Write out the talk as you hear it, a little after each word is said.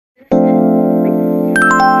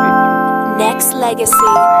Nexxlegacy.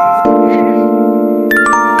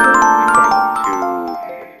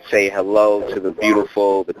 To say hello to the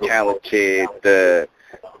beautiful, the talented,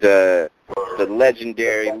 the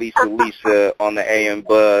legendary Lisa on the AM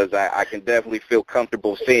Buzz. I can definitely feel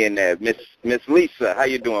comfortable saying that. Miss Lisa, how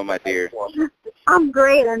you doing, my dear? I'm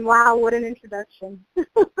great, and wow, what an introduction.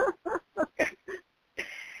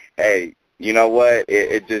 Hey, you know what?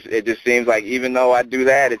 It just seems like even though I do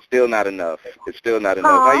that, it's still not enough. It's still not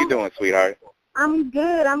enough. How you doing, sweetheart? I'm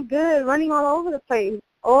good. Running all over the place,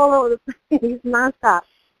 nonstop.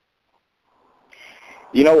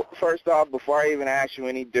 You know, first off, before I even ask you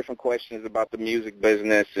any different questions about the music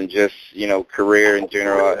business and just, career in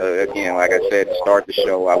general, again, like I said, to start the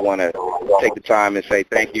show, I want to take the time and say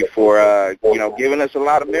thank you for, giving us a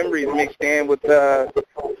lot of memories mixed in with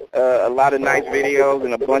a lot of nice videos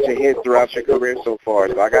and a bunch of hits throughout your career so far.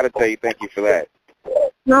 So I got to tell you thank you for that.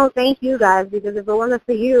 No, thank you guys, because if it wasn't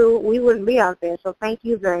for you, we wouldn't be out there. So thank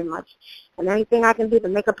you very much. And anything I can do to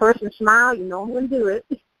make a person smile, I'm going to do it.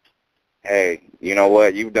 Hey, you know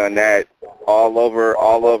what? You've done that all over,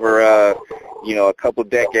 a couple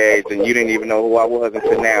decades, and you didn't even know who I was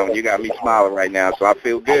until now, and you got me smiling right now, so I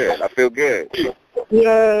feel good.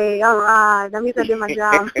 Yay, all right. That means I did my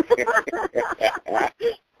job.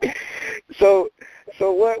 So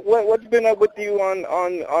what's been up with you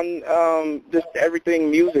on just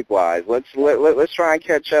everything music-wise? Let's try and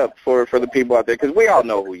catch up for the people out there, because we all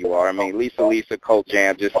know who you are. I mean, Lisa, Cult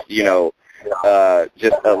Jam, just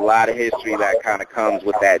a lot of history that kind of comes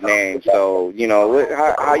with that name. So,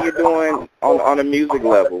 how you doing on a music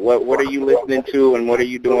level? What are you listening to, and what are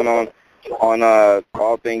you doing on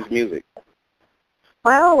all things music?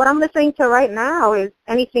 Well, what I'm listening to right now is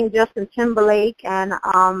anything Justin Timberlake, and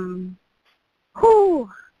I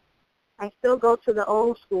still go to the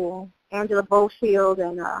old school, Angela Bofield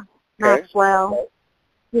and Maxwell.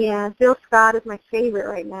 Yeah, Phil Scott is my favorite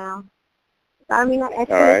right now. I mean, I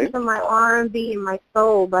listen to my R&B and my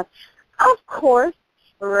soul, but of course,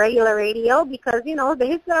 regular radio, because, the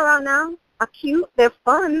hits that are around now are cute, they're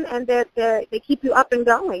fun, and they keep you up and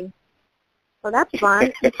going. So that's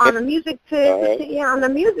fun. On the music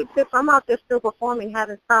tip, I'm out there still performing,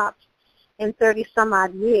 haven't stopped in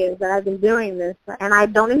 30-some-odd years that I've been doing this, and I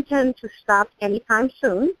don't intend to stop anytime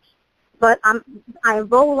soon, but I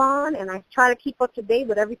roll on, and I try to keep up to date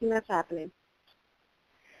with everything that's happening.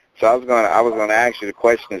 So I was gonna ask you the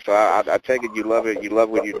question. So I take it you love it. You love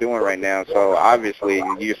what you're doing right now. So obviously,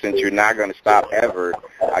 since you're not gonna stop ever,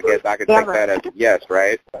 I guess I could take that as a yes,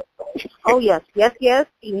 right? Oh yes. I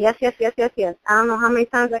don't know how many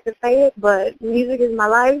times I could say it, but music is my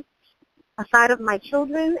life, aside of my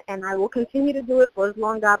children, and I will continue to do it for as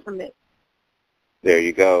long as God permits. There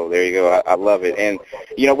you go. I love it. And,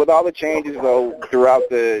 with all the changes, though, throughout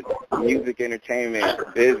the music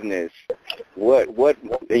entertainment business, what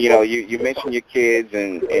you mentioned your kids,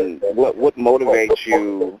 and what motivates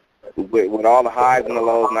you with all the highs and the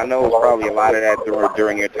lows? And I know it's probably a lot of that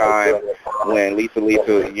during your time when Lisa,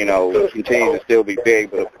 continues to still be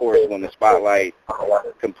big, but, of course, when the spotlight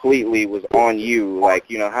completely was on you,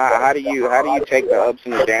 how do you take the ups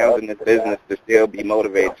and the downs in this business to still be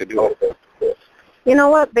motivated to do it? You know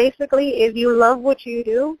what? Basically, if you love what you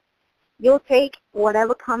do, you'll take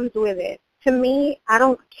whatever comes with it. To me, I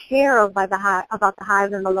don't care about the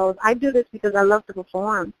highs and the lows. I do this because I love to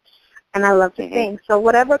perform, and I love to sing. So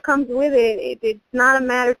whatever comes with it, it's not a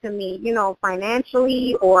matter to me,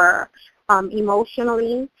 financially or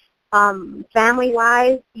emotionally,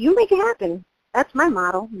 family-wise. You make it happen. That's my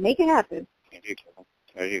motto. Make it happen.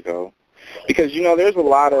 There you go. Because there's a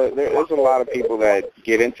lot of people that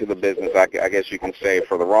get into the business, I guess you can say,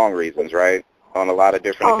 for the wrong reasons, right? On a lot of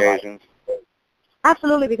different occasions.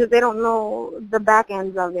 Absolutely, because they don't know the back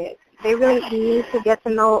ends of it. They really need to get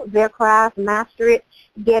to know their craft, master it,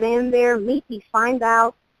 get in there, meet these, find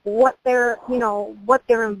out what their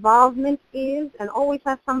involvement is, and always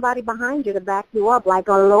have somebody behind you to back you up, like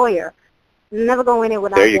a lawyer. Never go in it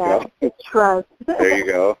without that. It's trust. There you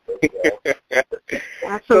go.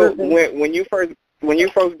 Absolutely. So when you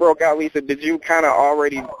first broke out, Lisa, did you kind of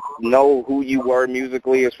already know who you were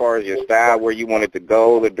musically as far as your style, where you wanted to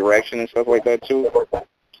go, the direction and stuff like that too?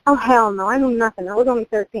 Oh, hell no. I knew nothing. I was only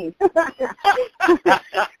 13.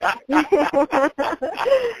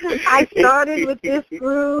 I started with this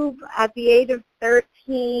group at the age of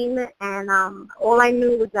 13, and all I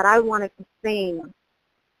knew was that I wanted to sing.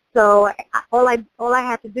 So all I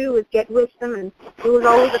had to do was get with them, and it was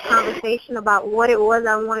always a conversation about what it was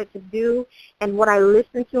I wanted to do and what I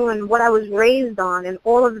listened to and what I was raised on, and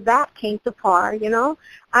all of that came to par,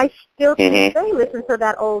 I still to this day listen to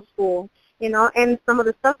that old school. You know, and some of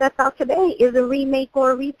the stuff that's out today is a remake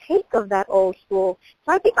or a retake of that old school.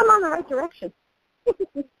 So I think I'm on the right direction.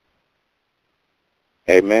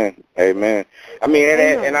 Amen. Amen. I mean,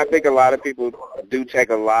 and I think a lot of people do take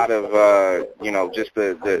a lot of, you know, just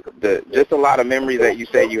just a lot of memories that you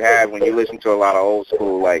say you have when you listen to a lot of old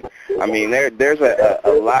school. Like, I mean, there's a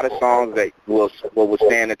lot of songs that will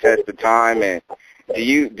stand the test of time. And do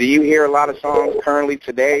you hear a lot of songs currently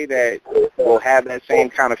today that will have that same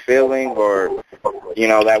kind of feeling, or, you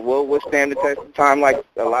know, that will withstand the test of time like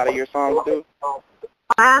a lot of your songs do?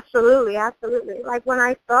 Absolutely, absolutely. Like when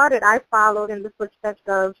I started, I followed in the footsteps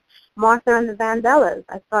of Martha and the Vandellas.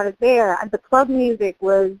 I started there. The club music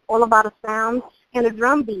was all about a sound and a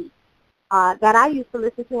drum beat that I used to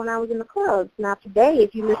listen to when I was in the clubs. Now today,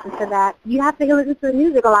 if you listen to that, you have to listen to the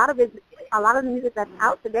music. A lot of the music that's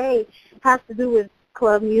out today has to do with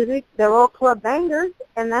club music. They're all club bangers,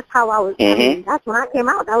 and that's how I was. I mean, that's when I came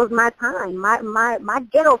out. That was my time, my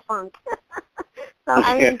ghetto funk. So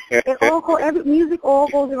I mean, music all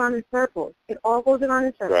goes around in circles. It all goes around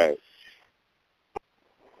in circles. Right.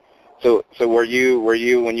 So were you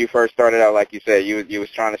when you first started out, like you said, you was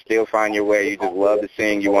trying to still find your way? You just loved to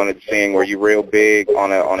sing. You wanted to sing. Were you real big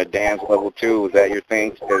on a dance level too? Was that your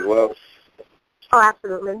thing as well? Oh,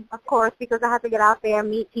 absolutely, of course, because I had to get out there,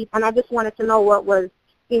 meet people, and I just wanted to know what was,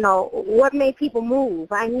 you know, what made people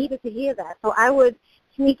move. I needed to hear that, so I would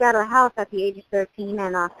sneak out of the house at the age of 13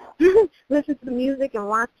 and listen to the music and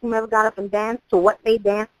watch whomever got up and danced to what they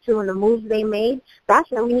danced to and the moves they made.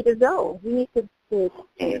 That's where we need to go. We need to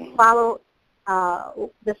follow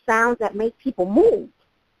the sounds that make people move.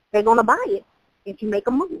 They're going to buy it if you make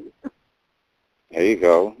them move. There you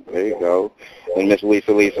go. There you go. And Miss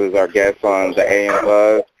Lisa is our guest on the AM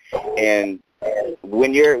Buzz. And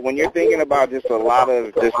when you're thinking about just a lot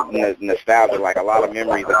of just nostalgia, like a lot of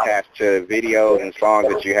memories attached to videos and songs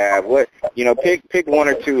that you have, what, you know, pick one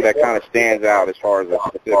or two that kind of stands out as far as a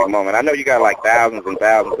specific moment. I know you got like thousands and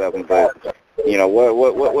thousands of them, but you know,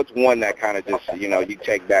 what's one that kind of just, you know, you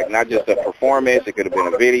take back, not just a performance, it could have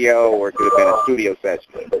been a video or it could have been a studio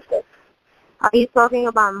session. Are you talking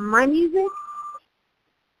about my music?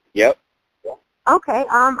 Yep. Okay.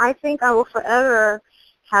 I think I will forever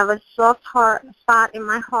have a soft spot in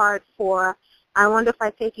my heart for I Wonder If I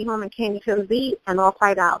Take You Home and Can You Feel the Beat and All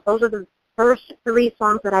Cried Out. Those are the first three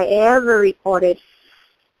songs that I ever recorded.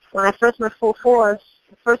 When I first went full force,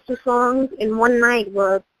 the first two songs in one night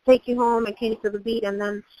were Take You Home and Can You Feel the Beat, and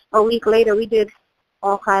then a week later we did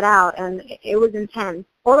All Cried Out, and it was intense.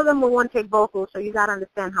 All of them were one-take vocals, so you got to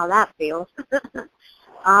understand how that feels.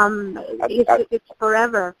 It's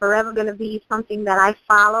forever going to be something that I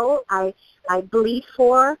follow, I bleed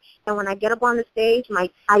for, and when I get up on the stage,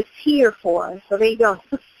 I tear for. So there you go.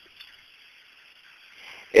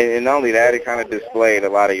 And not only that, it kind of displayed a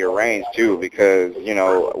lot of your range, too, because, you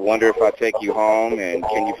know, Wonder If I Take You Home and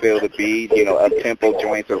Can You Feel the Beat, you know, up-tempo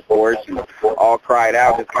joints, of course, and All Cried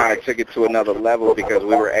Out just kind of took it to another level because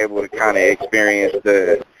we were able to kind of experience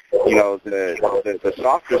the, you know, the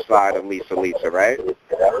softer side of Lisa, right?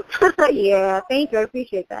 Yeah, thank you. I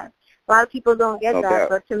appreciate that. A lot of people don't get that, doubt.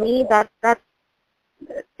 But to me, that's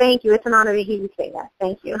thank you. It's an honor to hear you say that.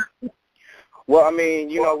 Thank you. Well, I mean,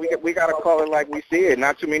 you know, we got to call it like we see it.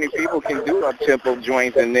 Not too many people can do up-tempo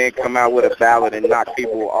joints and then come out with a ballad and knock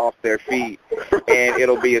people off their feet. And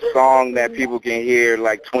it'll be a song that people can hear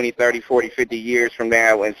like 20, 30, 40, 50 years from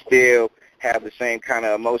now and still have the same kind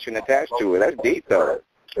of emotion attached to it. That's deep, though.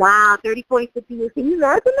 Wow, 30, 40, 50 years. Can you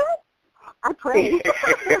imagine that? I pray.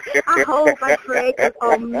 I hope, I pray, because,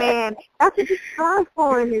 oh, man, that's what you strive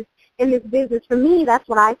for in this business. For me, that's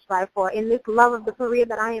what I strive for, in this love of the career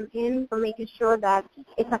that I am in, for making sure that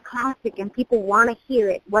it's a classic and people want to hear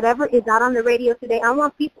it. Whatever is out on the radio today, I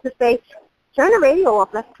want people to say, turn the radio off.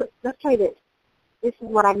 Let's try this. This is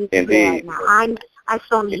what I need to do right now. I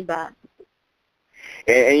so need that.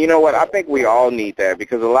 And you know what? I think we all need that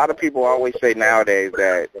because a lot of people always say nowadays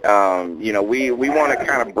that, you know, we want to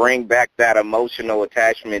kind of bring back that emotional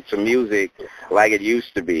attachment to music like it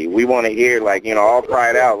used to be. We want to hear, like, you know, All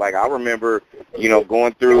Cried Out. Like, I remember, you know,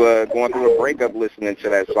 going through a breakup listening to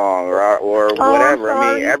that song or whatever.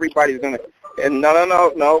 I mean, everybody's going to. And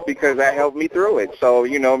no, because that helped me through it. So,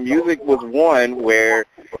 you know, music was one where,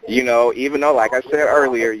 you know, even though, like I said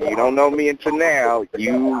earlier, you don't know me until now,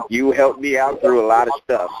 you helped me out through a lot of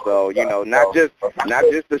stuff. So, you know, not just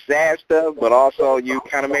the sad stuff, but also you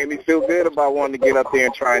kind of made me feel good about wanting to get up there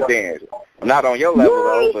and try and dance. Not on your level,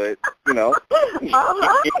 though, but, you know. All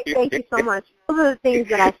right. Thank you so much. Those are the things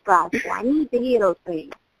that I strive for. I need to hear those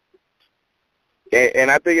things.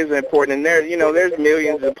 And I think it's important. And there's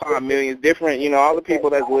millions upon millions different, all the people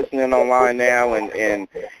that's listening online now and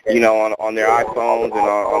on their iPhones and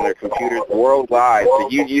on their computers worldwide. So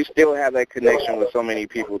you still have that connection with so many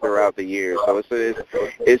people throughout the years. So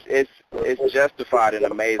it's justified and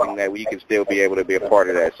amazing that we can still be able to be a part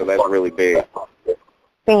of that. So that's really big.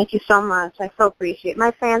 Thank you so much. I so appreciate it.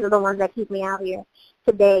 My fans are the ones that keep me out here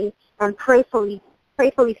today, and prayerfully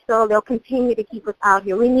so, they'll continue to keep us out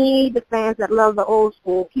here. We need the fans that love the old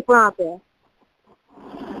school. Keep her out there.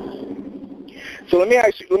 So let me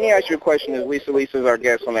ask you a question. As Lisa's our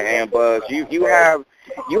guest on the AM Buzz, you have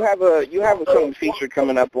something featured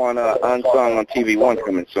coming up on Unsung on TV1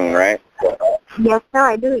 coming soon, right? Yes, sir.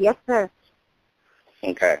 I do. Yes, sir.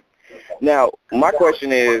 Okay. Now, my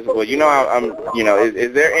question is, well,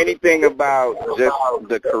 is there anything about just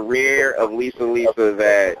the career of Lisa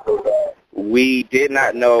that we did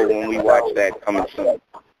not know when we watched that coming soon?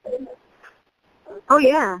 Oh,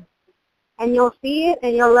 yeah. And you'll see it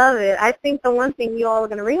and you'll love it. I think the one thing you all are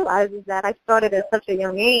going to realize is that I started at such a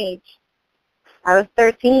young age. I was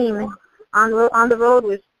 13 on the road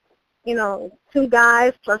with, 2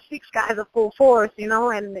 guys plus 6 guys of full force, and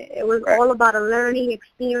it was all about a learning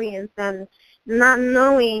experience and not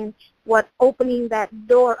knowing what opening that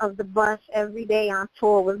door of the bus every day on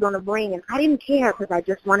tour was going to bring. And I didn't care because I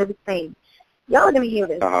just wanted to sing. Y'all are going to hear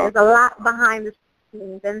this. There's a lot behind the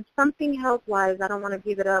scenes, and something health-wise, I don't want to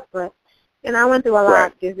give it up, but I went through a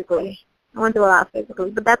lot physically.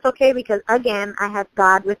 But that's okay because, again, I have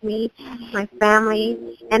God with me, my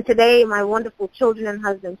family, and today my wonderful children and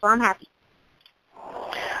husband, so I'm happy.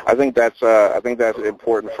 I think that's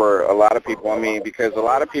important for a lot of people. I mean, because a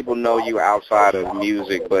lot of people know you outside of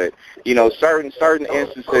music, but certain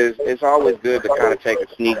instances, it's always good to kind of take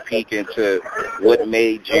a sneak peek into what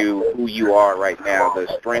made you who you are right now, the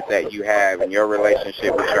strength that you have in your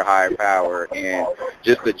relationship with your higher power, and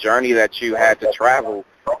just the journey that you had to travel.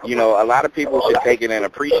 A lot of people should take it and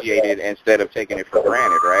appreciate it instead of taking it for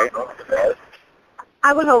granted, right?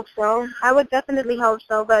 I would hope so. I would definitely hope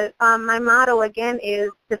so. But my motto, again, is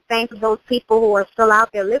to thank those people who are still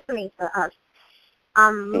out there listening to us.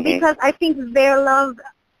 Because I think their love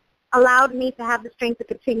allowed me to have the strength to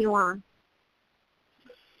continue on.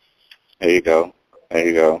 There you go.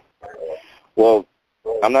 Well,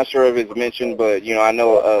 I'm not sure if it's mentioned, but, I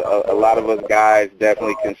know a lot of us guys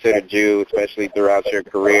definitely considered you, especially throughout your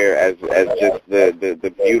career, as just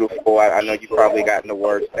the beautiful. I know you've probably gotten the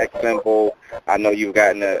word sex symbol. I know you've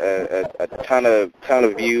gotten a ton of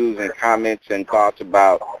views and comments and thoughts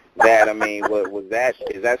about that. I mean, is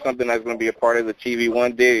that something that's going to be a part of the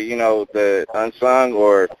TV1 deal, the Unsung,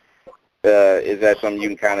 or is that something you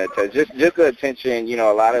can kind of tell? Just the attention,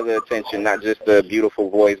 a lot of the attention, not just the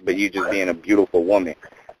beautiful voice, but you just being a beautiful woman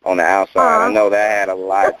on the outside. I know that had a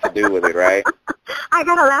lot to do with it, right? I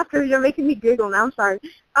got to laugh because you're making me giggle now. I'm sorry.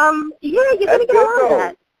 You're going to get a lot of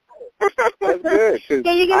that. That's good.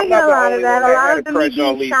 Yeah, you're going to get a lot of that. A lot of them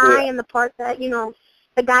being shy and the part that,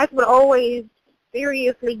 the guys would always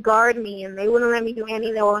seriously guard me, and they wouldn't let me do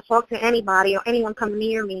anything or talk to anybody or anyone come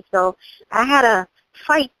near me. So I had to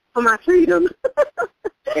fight for my freedom.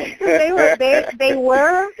 they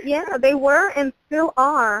were and still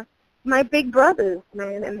are my big brothers,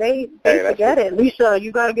 man, and they forget it. Lisa,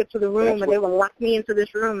 you got to get to the room, and they would lock me into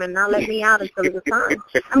this room and not let me out until it was time.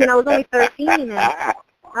 I mean, I was only 13, and I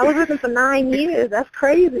was with them for 9 years. That's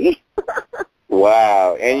crazy.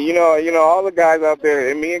 Wow. And, all the guys out there,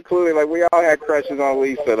 and me included, like, we all had crushes on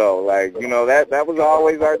Lisa, though. Like, that was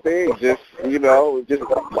always our thing. Just,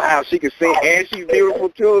 wow, she can sing, and she's beautiful,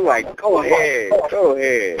 too. Like, go ahead.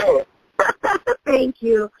 Thank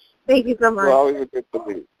you. Thank you so much. Well, always a good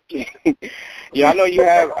belief. I know you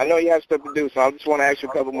have stuff to do, so I just want to ask you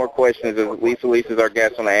a couple more questions. As Lisa's our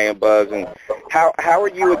guest on the AM Buzz, and how are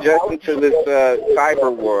you adjusting to this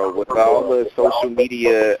cyber world with all the social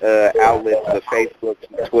media outlets, the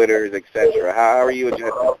Facebooks, Twitters, etc.? How are you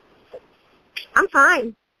adjusting? I'm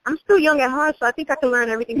fine. I'm still young at heart, so I think I can learn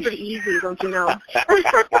everything pretty easy, don't you know?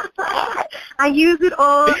 I use it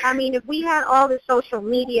all. I mean, if we had all this social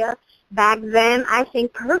media back then, I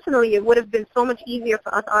think personally it would have been so much easier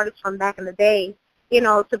for us artists from back in the day,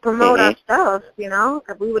 to promote our stuff,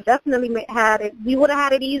 We would definitely we would have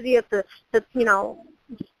had it easier to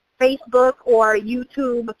Facebook or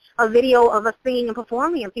YouTube a video of us singing and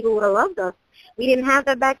performing, and people would have loved us. We didn't have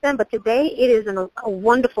that back then, but today it is a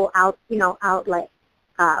wonderful outlet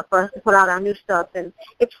for us to put out our new stuff, and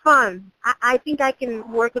it's fun. I think I can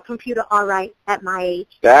work a computer all right at my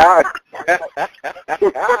age.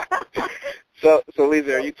 So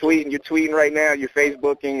Lisa, are you tweeting? You're tweeting right now. You're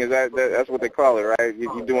Facebooking. That's what they call it, right?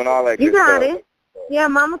 You're doing all that. You good got stuff. it. Yeah,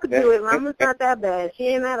 Mama could do it. Mama's not that bad. She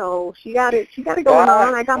ain't that old. She got it going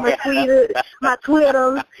on. I got my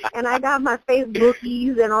Twitters, and I got my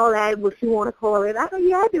Facebookies and all that, what you want to call it. I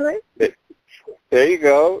do it. There you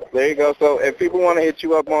go. So if people want to hit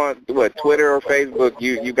you up on Twitter or Facebook,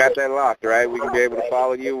 you got that locked, right? We can be able to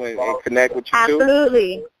follow you and connect with you too.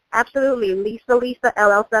 Absolutely. Lisa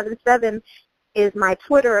LL77 is my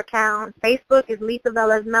Twitter account. Facebook is Lisa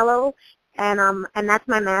Velez Mello, and that's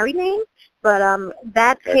my married name. But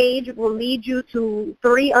that page will lead you to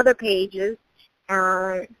 3 other pages. We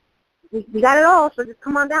got it all, so just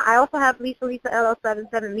come on down. I also have Lisa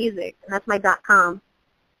LL77 Music, and that's my .com.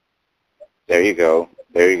 There you go.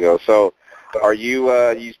 So, are you?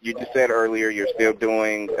 You just said earlier you're still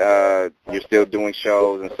doing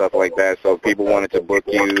shows and stuff like that. So, if people wanted to book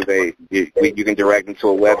you, you can direct them to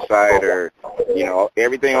a website or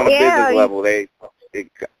everything on the business level. Where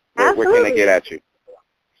can they get at you?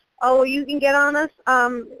 Oh, you can get on us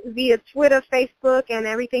via Twitter, Facebook, and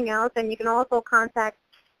everything else, and you can also contact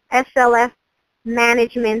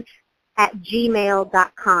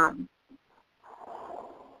slfmanagement@gmail.com.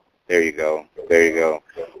 There you go.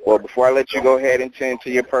 Well, before I let you go ahead and tend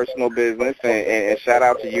to your personal business, and shout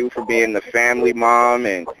out to you for being the family mom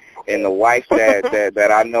and the wife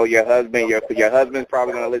that I know your husband's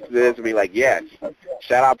probably going to listen to this and be like, yes,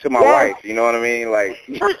 shout out to my wife. You know what I mean? Like,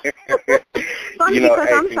 Funny because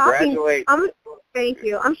I'm congratulate. shopping. Thank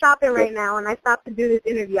you. I'm shopping right now, and I stopped to do this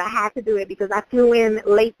interview. I had to do it because I flew in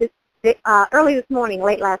early this morning,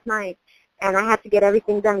 late last night. And I had to get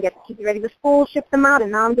everything done, get the kids ready for school, ship them out,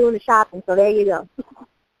 and now I'm doing the shopping. So there you go.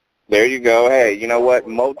 There you go. Hey, you know what?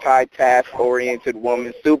 Multitask-oriented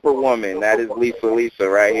woman, superwoman. That is Lisa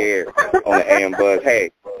right here on the AM Buzz. Hey,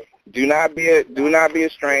 do not be a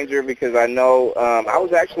stranger, because I know I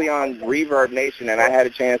was actually on Reverb Nation, and I had a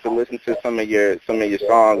chance to listen to some of your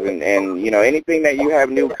songs, and anything that you have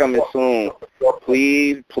new coming soon,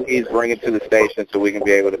 please bring it to the station so we can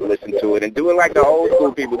be able to listen to it and do it like the old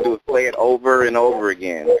school people do, play it over and over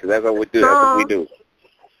again, because that's what we do. That's what we do.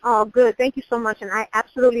 Oh, good. Thank you so much, and I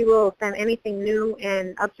absolutely will send anything new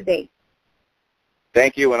and up to date.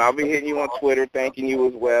 Thank you, and I'll be hitting you on Twitter, thanking you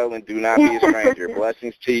as well, and do not be a stranger.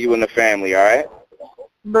 Blessings to you and the family, all right?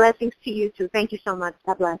 Blessings to you, too. Thank you so much.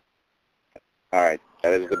 God bless. All right.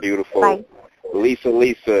 That is the beautiful Lisa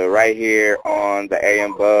right here on the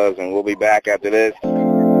AM Buzz, and we'll be back after this.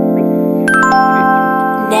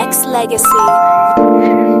 Nexxlegacy.